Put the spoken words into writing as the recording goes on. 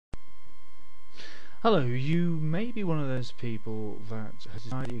Hello, you may be one of those people that has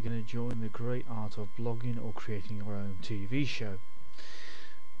decided you're going to join the great art of blogging or creating your own TV show.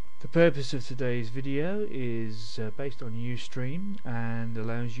 The purpose of today's video is based on Ustream and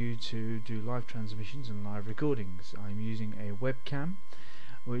allows you to do live transmissions and live recordings. I'm using a webcam,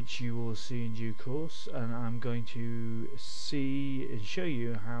 which you will see in due course, and I'm going to see and show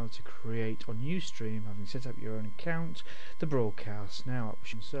you how to create on Ustream, having set up your own account, the Broadcast Now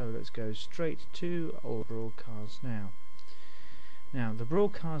option. So let's go straight to Broadcast Now. Now the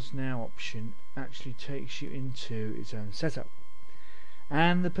Broadcast Now option actually takes you into its own setup,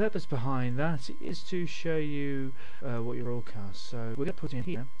 and the purpose behind that is to show you what you broadcast. So we're going to put in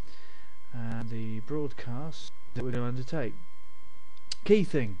here the broadcast that we're going to undertake. Key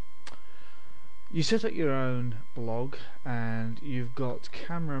thing, you set up your own blog and you've got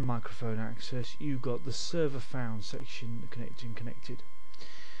camera and microphone access, you've got the server found section connected.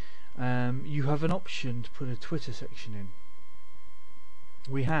 You have an option to put a Twitter section in.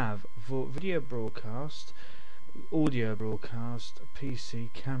 We have for video broadcast, audio broadcast,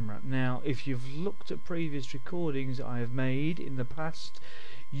 PC, camera. Now if you've looked at previous recordings I have made in the past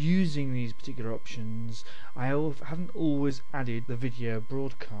using these particular options, I haven't always added the video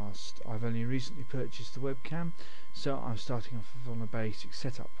broadcast. I've only recently purchased the webcam, so I'm starting off on a basic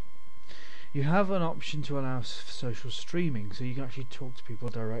setup. You have an option to allow social streaming, so you can actually talk to people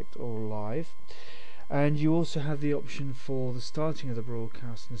direct or live, and you also have the option for the starting of the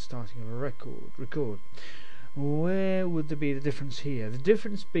broadcast and the starting of a record. Where would there be the difference here? The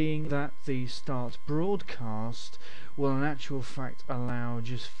difference being that the start broadcast will in actual fact allow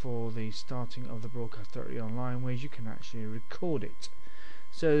just for the starting of the broadcast directly online, whereas you can actually record it.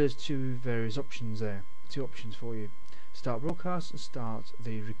 So there's two various options there, two options for you: start broadcast and start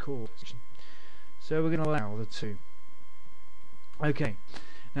the record section. So we're going to allow the two. Okay,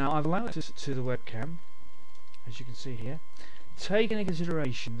 now I've allowed access to the webcam, as you can see here. Take into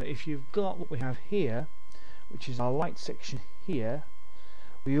consideration that if you've got what we have here, which is our light section here,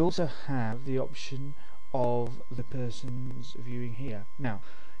 we also have the option of the person's viewing here. Now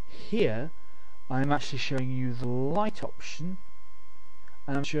here I'm actually showing you the light option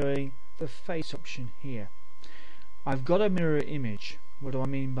and I'm showing the face option here. I've got a mirror image. What do I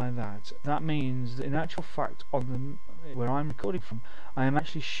mean by that? That means that in actual fact on the where I'm recording from, I am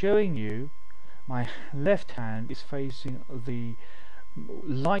actually showing you my left hand is facing the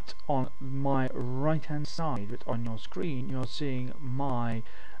light on my right hand side, but on your screen you're seeing my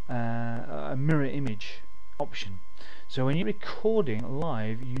mirror image option. So when you're recording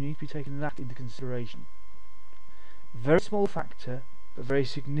live you need to be taking that into consideration. Very small factor, but very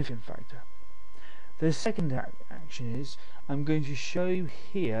significant factor. The second action is I'm going to show you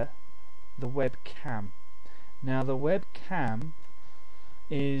here the webcam. Now the webcam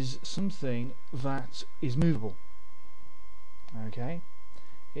is something that is movable. Okay,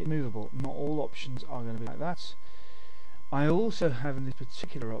 it's movable. Not all options are going to be like that. I also have in this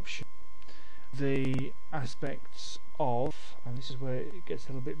particular option the aspects of, and this is where it gets a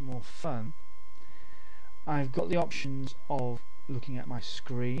little bit more fun, I've got the options of looking at my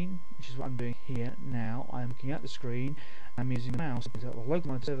screen, which is what I'm doing here now. I'm looking at the screen, I'm using the mouse to put up the local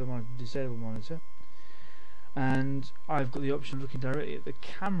monitor, server monitor, disabled monitor, and I've got the option of looking directly at the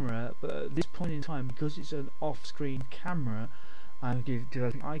camera, but at this point in time, because it's an off-screen camera, I'm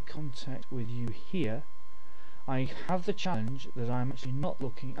developing eye contact with you here. I have the challenge that I'm actually not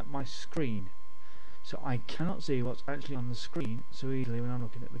looking at my screen, so I cannot see what's actually on the screen so easily when I'm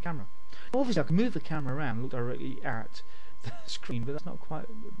looking at the camera. Obviously I can move the camera around and look directly at the screen, but that's not quite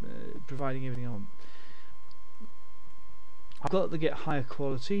providing everything I want. I've got to get higher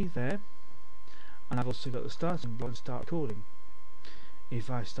quality there, and I've also got the starting block and start recording. If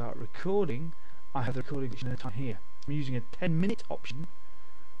I start recording, I have the recording option at the time here. I'm using a 10-minute option.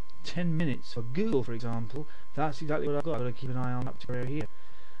 10 minutes for Google, for example. That's exactly what I've got. I've got to keep an eye on up to here.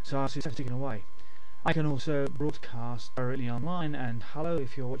 So I'll see it's taken away. I can also broadcast directly online, and hello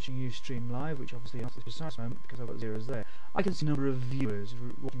if you're watching Ustream live, which obviously not at this precise moment because I've got zeros there. I can see a number of viewers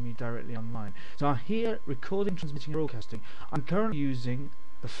watching me directly online. So I'm here recording, transmitting, broadcasting. I'm currently using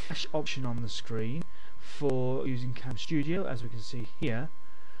the flash option on the screen for using Cam Studio, as we can see here.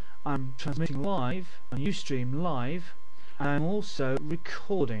 I'm transmitting live on Ustream live, and I'm also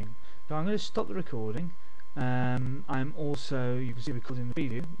recording. So I'm going to stop the recording. I'm also, you can see, recording the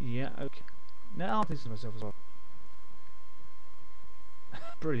preview. Yeah, okay. Now I'll listen to myself as well.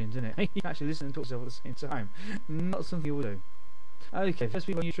 Brilliant, isn't it? You can actually listen and talk to yourself at the same time. Not something you would do. Okay, first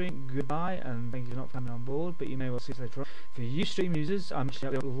people on Ustream, goodbye, and thank you for not coming on board, but you may well see us later on. For Ustream users, I'm actually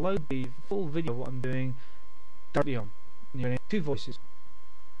going to upload the full video of what I'm doing directly on. You're going to hear two voices.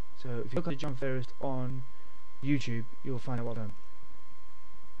 So if you look at John Fairest on YouTube, you'll find out what I've done.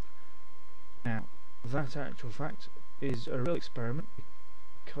 Now, that actual fact is a real experiment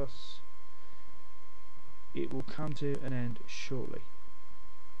because it will come to an end shortly.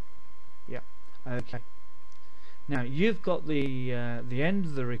 Yeah. Okay. Now you've got the end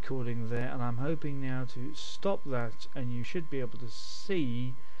of the recording there, and I'm hoping now to stop that, and you should be able to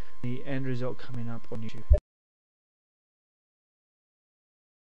see the end result coming up on YouTube.